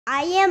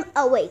I am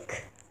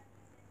awake.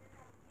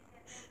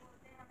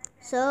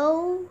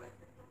 So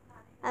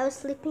I was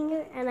sleeping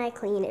here and I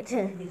clean it.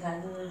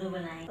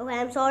 Okay,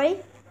 I'm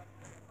sorry.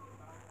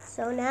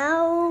 So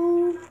now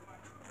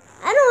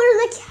I don't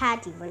want the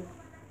cat even.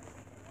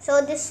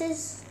 So this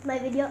is my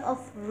video of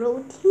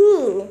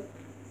routine.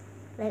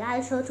 Like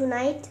I'll show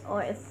tonight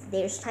or if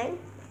there's time.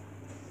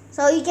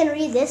 So you can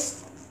read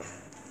this.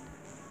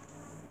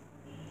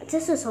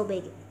 This is so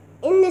big.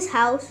 In this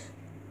house,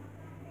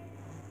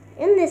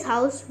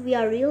 we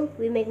are real.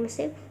 We make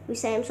mistakes. We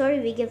say I'm sorry.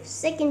 We give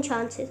second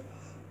chances.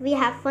 We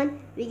have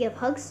fun. We give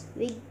hugs.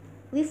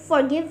 We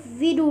forgive.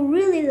 We do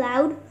really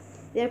loud.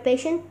 We are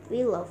patient.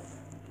 We love.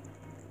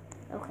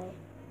 Okay.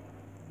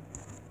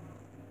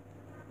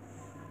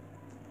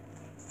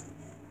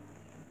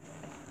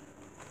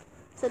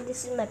 So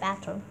this is my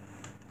bathroom.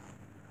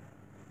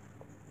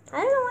 I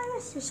don't know why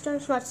my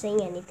sister's not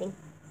saying anything.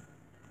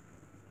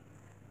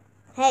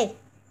 Hey.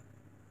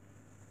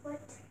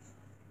 What?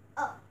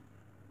 Oh.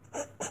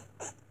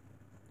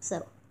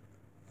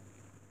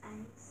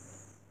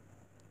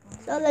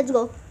 So let's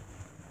go.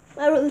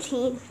 My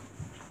routine.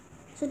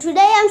 So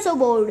today I'm so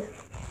bored.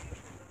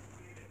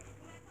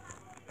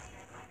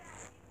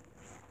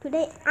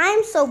 Today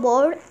I'm so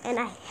bored and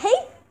I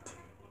hate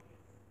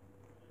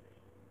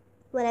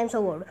when I'm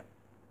so bored.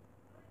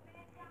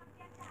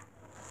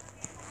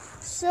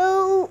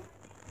 So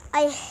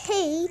I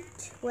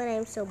hate when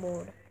I'm so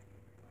bored.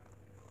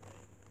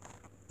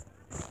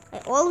 I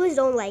always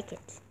don't like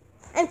it.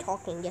 I'm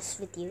talking just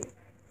with you.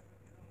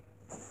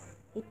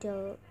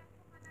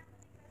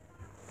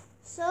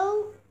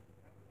 So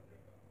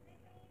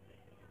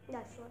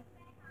that's what.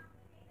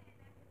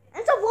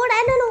 I'm so bored.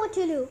 I don't know what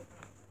to do.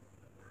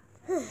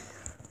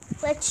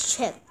 Let's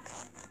check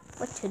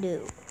what to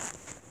do.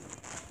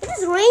 It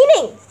is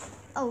raining.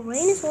 Oh,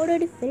 rain is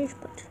already finished,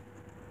 but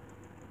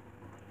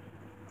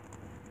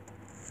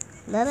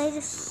then I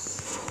just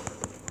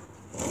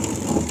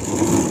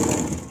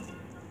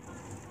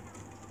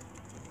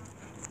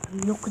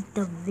look at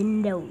the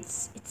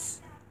windows. It's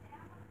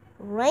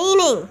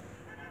raining.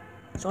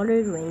 It's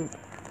already rained.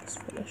 It's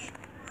finished.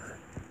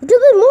 A little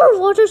bit more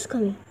water's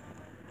coming.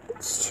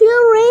 It's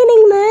still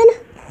raining, man.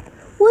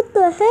 What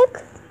the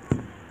heck?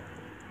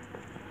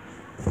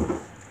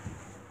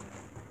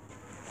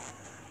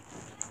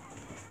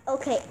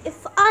 Okay,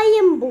 if I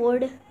am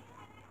bored,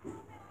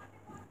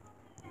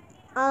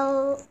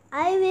 I'll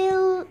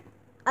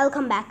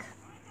come back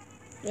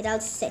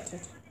without set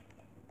it.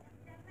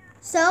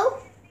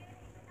 So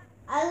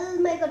I'll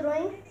make a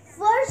drawing.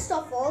 First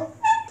of all,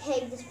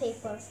 take this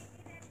paper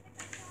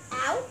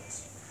out.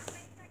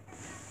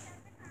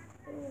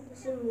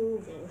 This is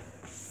moving.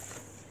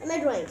 And my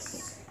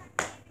drawings.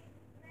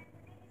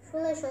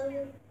 Shall I show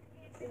you?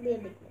 It will be a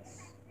big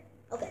mess.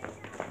 Okay,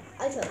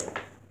 I'll show you.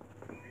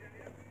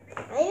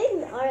 I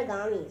make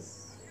origamis.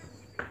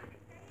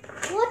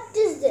 What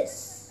is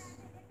this?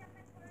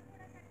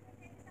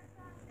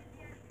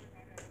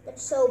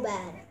 That's so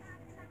bad.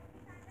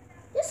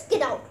 Just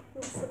get out.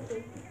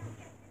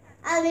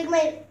 I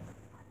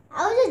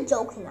was just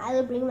joking. I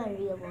will bring my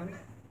real one.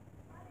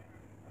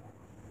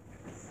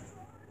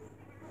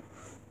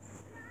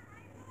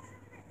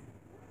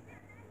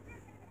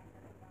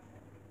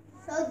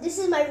 So this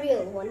is my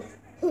real one.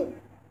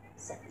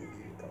 It's an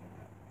eagle.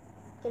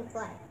 It can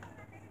fly.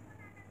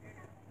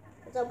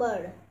 It's a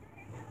bird.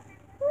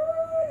 Oh,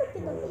 look at the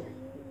face.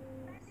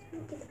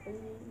 Look at the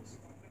face.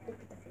 Look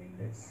at the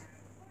face.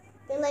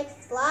 It can like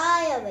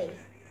fly away.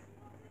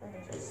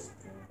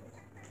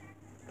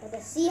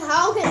 Let's see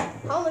how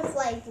much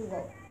fly it can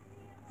go.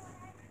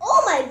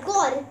 Oh my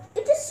god!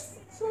 It is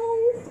so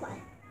fly.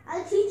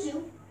 I'll teach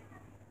you.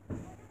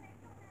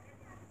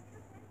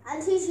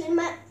 I'll teach you in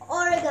my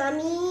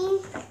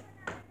origami.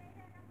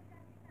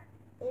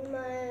 In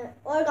my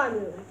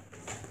origami room.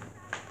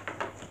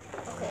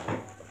 Okay.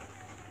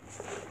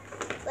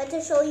 Let me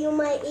show you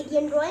my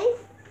alien drawing.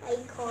 I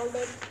called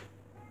it.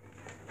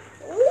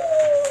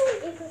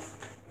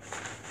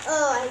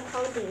 I'm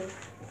counting.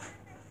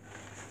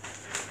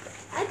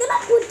 I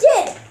cannot put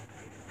it.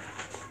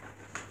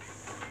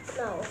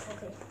 No,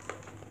 okay.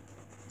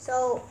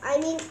 So I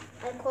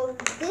call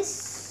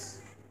this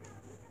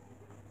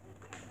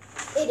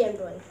alien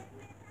drawing.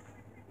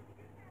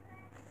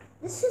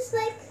 This is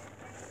like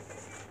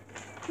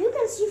you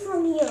can see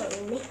from here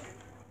only.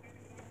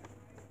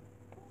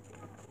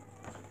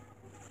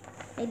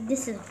 Like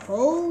this is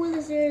whole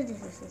lizard,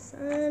 this is the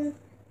sun,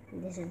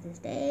 and this is the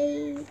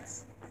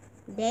dates.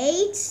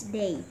 Date.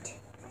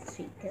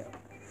 3, 2.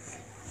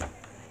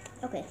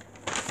 Okay.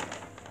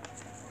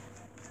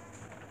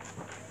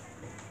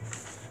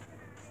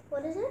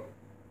 What is it?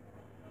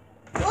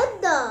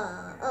 What the?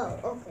 Oh,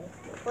 okay.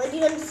 What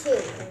did you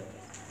see?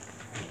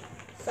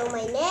 So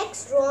my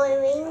next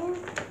drawing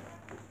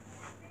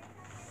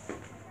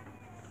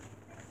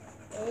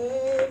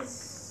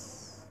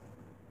is.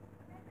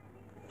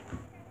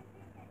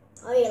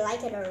 Oh, you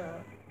like it or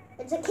not?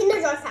 It's a Kinder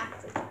Joy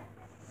factory.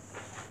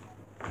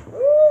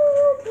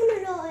 Ooh, Kinder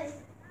Joy.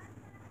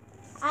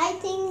 I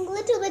think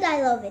little bit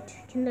I love it.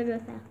 Kinder Joy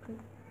factory.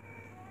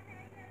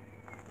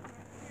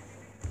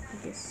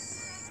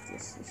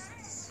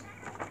 this.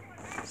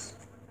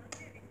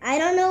 I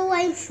don't know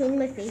why I'm showing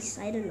my face.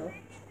 I don't know,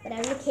 but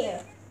I don't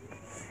care.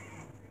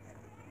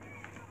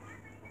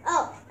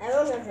 Oh,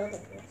 everyone's gonna look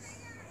at this.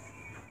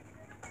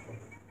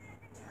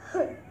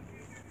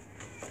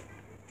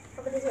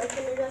 Okay, this is like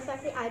in the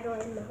factory. I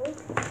don't know.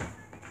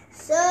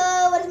 So,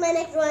 what is my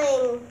next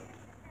drawing?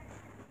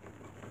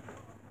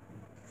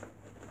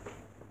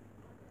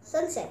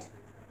 Sunset.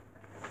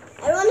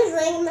 Everyone is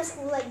drawing in my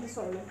school like this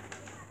only.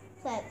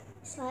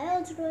 So I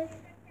also draw it.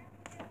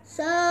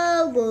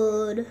 So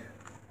good.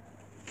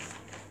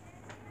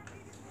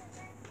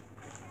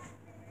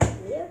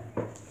 Here.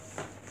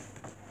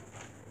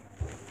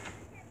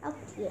 Up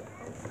here.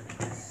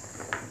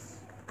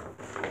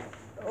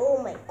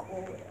 Oh my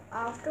god.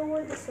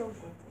 Afterward is so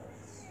good.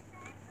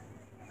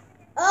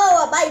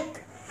 Oh, a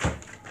bike.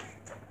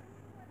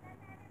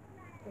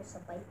 There's a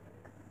bike.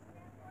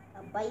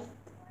 A bike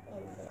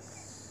and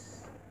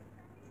this.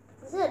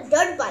 This is a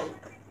dirt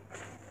bike.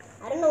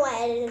 I don't know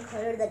why I didn't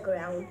color the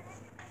ground.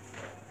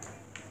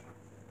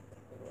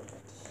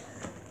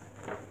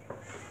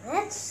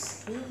 Let's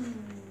see.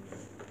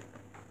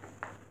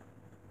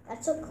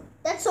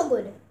 That's so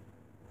good.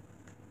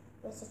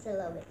 My sister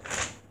love it.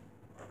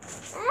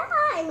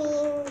 I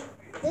mean,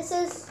 this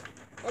is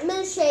a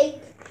milkshake.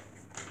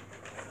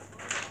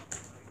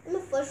 In the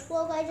first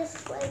vlog, I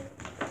just like.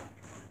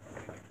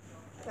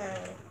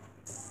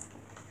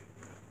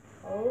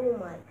 Oh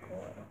my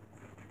god.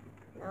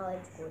 Now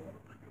it's good.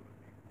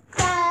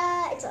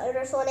 It's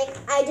ultrasonic.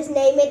 I just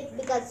name it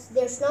because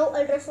there's no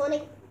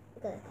ultrasonic.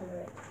 Because I color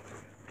it.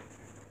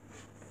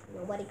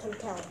 Nobody can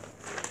tell.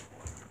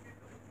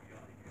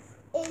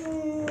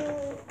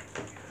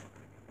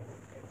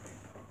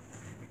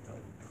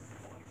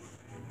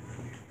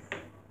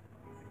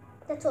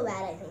 That's so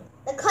bad, I think.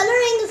 The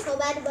coloring is so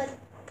bad, but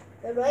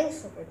the drawing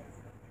is so good.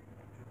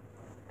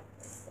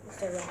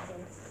 Mr.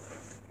 Dragon.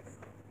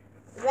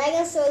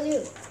 Dragon stole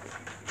you.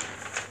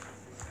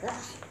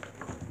 Ugh.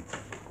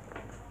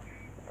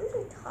 I'm so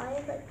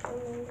tired of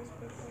doing this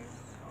business.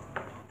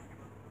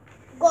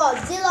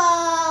 Godzilla!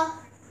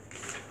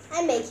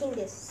 I'm making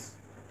this.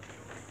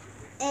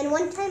 And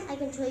one time I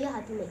can show you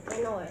how to make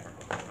an or. And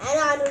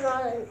I do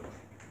not want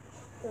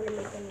to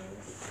make any.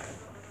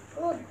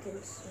 Oh,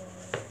 this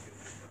one.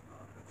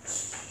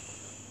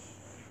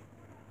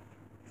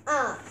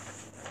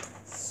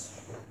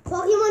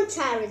 Pokemon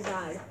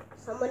Charizard.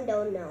 Someone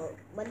don't know.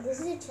 But this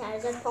is a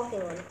Charizard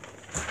Pokemon.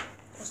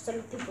 For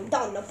some people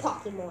don't know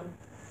Pokemon.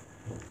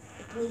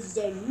 It means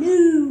they're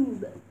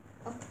noob.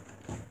 Oh.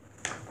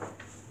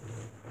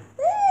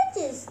 What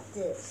is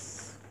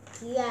this?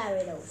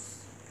 Gyarados.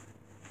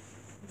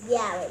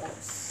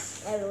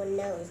 Gyarados. Everyone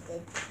knows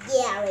that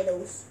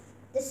Gyarados.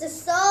 This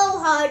is so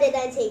hard that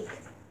I take.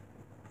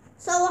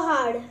 So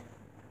hard.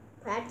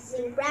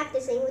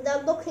 Practicing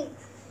without looking.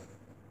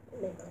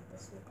 Make like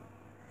this.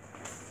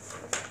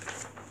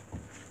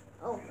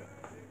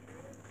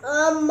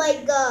 Oh my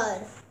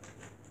god.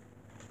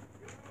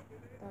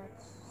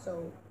 That's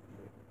so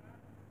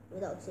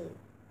without seeing.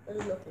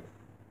 Without looking.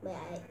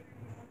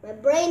 My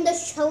brain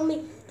does show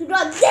me to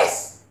draw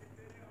this.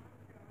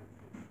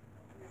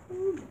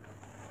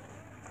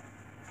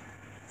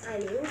 I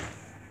mean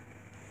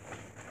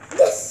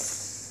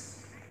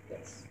this.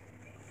 Yes.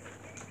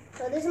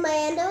 So this is my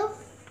end of.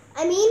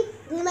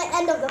 This is my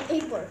end of the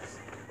papers.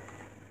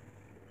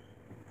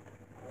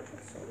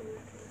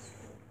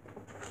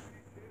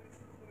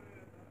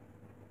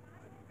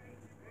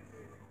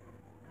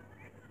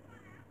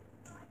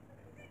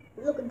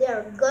 Look, there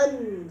are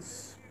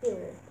guns. Pew,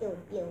 pew,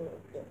 pew,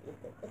 pew, pew,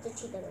 pew. It's a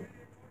cheetah gun.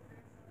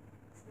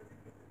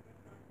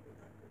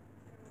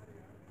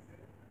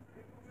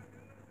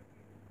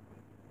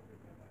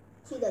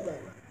 Cheetah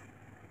gun.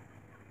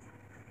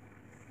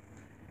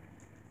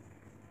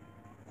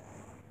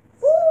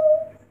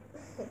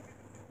 Woo!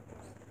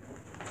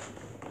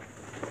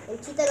 And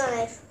cheetah gun,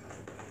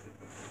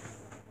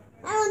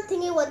 I don't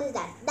think what is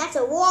that. That's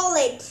a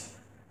wallet.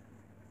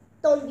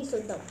 Don't be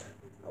so dumb.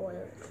 A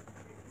wallet.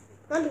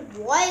 Not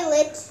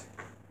wallet.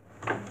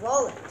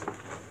 Wallet.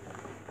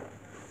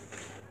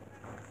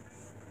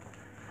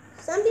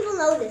 Some people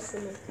know this to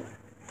me.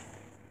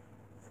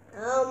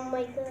 Oh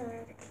my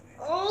god.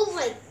 Oh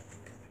my.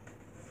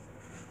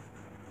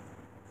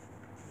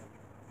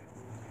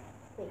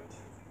 Wait.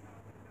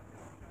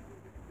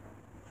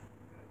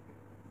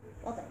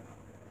 Okay.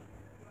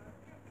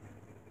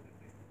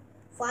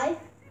 5,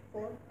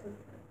 4,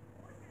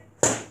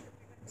 3.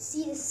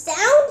 See the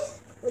sound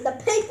with the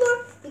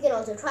paper? You can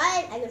also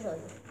try it. I can show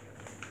you.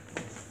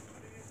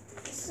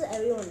 This is,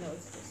 everyone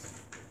knows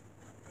this.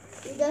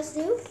 You just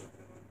do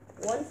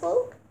 1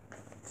 fold,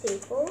 2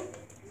 fold,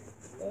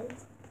 then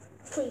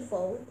 3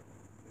 fold,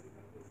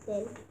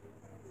 then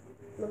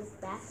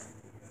move back,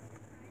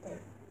 then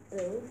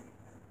move,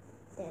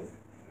 then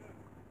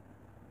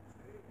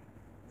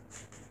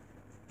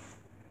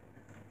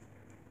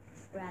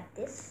grab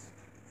this.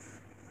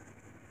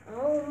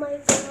 Oh my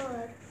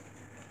god.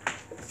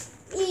 It's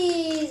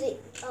easy.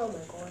 Oh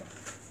my god.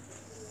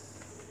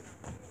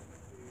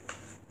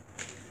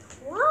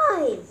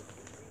 Why?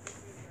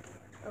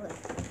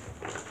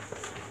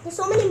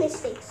 There's so many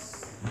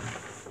mistakes.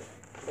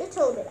 You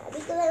told me that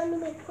because I want to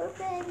make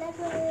perfect. That's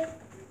why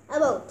I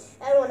won't.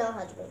 I don't know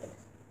how to make it.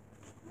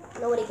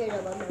 Nobody cares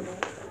about my mom.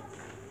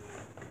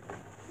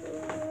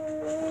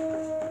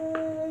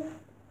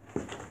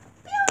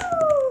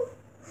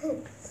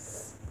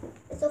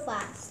 It's so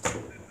fast.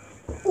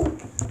 Ooh.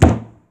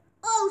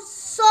 Oh,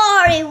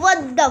 sorry.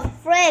 What the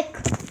frick?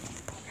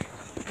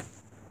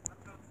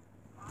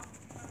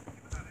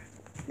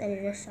 That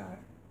is a star.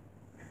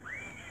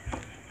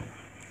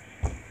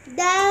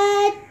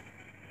 That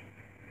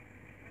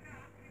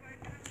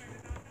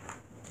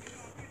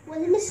was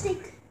a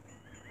mistake.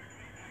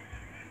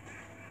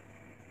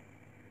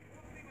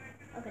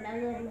 Okay,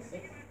 that was a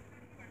mistake.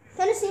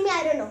 Can you see me?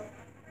 I don't know.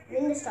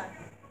 In the star.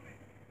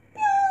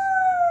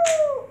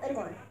 And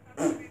gone.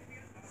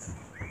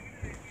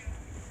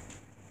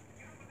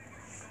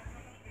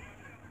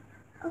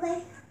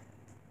 Okay.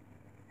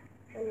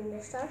 And in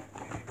the star.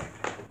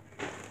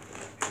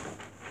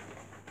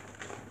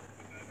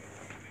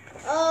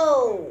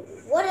 Oh,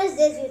 what is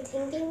this? You're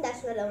thinking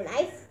that's not a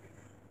knife?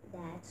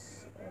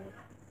 That's an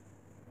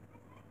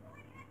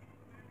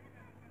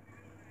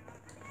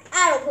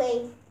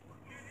aeroplane.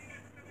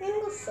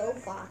 It goes so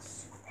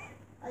fast.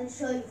 I'll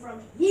show you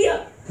from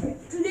here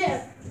to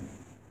there.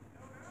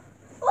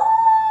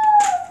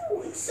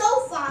 Oh, it's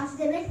so fast.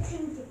 Then I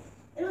think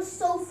it was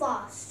so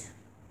fast.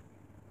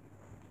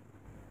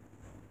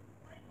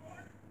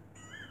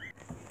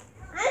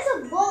 I'm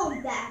so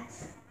bored that.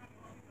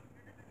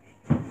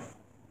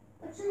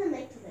 What should I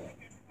make today?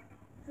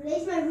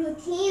 Today's my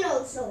routine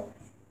also.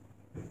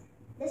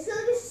 This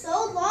will be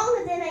so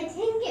long than I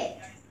think it.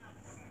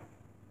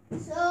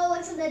 So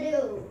what should I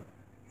do?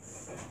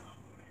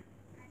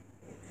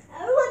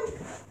 Everyone,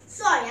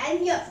 sorry, I'm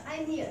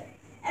here.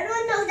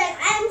 Everyone knows that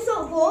I am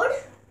so bored.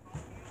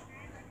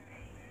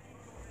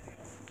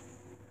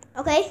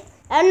 Okay,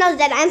 everyone knows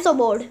that I am so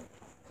bored.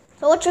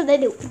 So what should I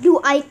do?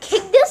 Do I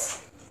kick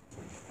this?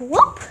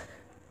 Whoop!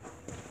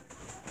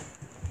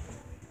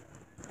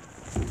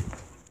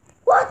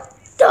 What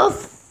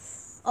the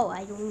oh,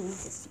 I don't need to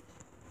see.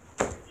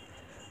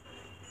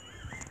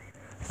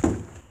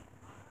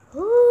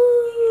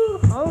 Ooh,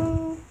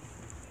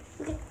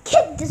 you can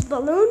kick this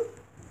balloon.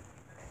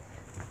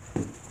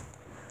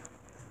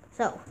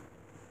 So,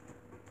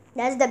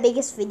 that's the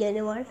biggest video in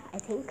the world, I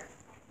think.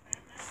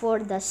 For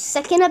the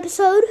second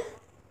episode.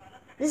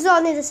 This is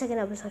only the second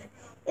episode.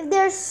 If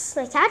there's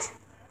a cat,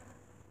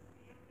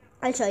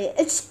 I'll show you.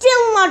 It's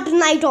still not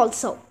night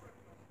also.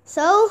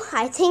 So,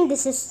 I think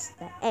this is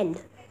the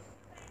end.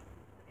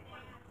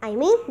 I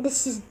mean,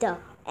 this is the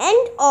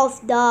end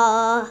of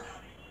the...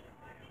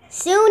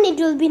 Soon it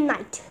will be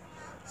night.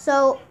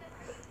 So,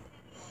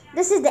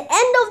 this is the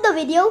end of the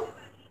video.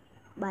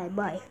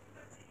 Bye-bye.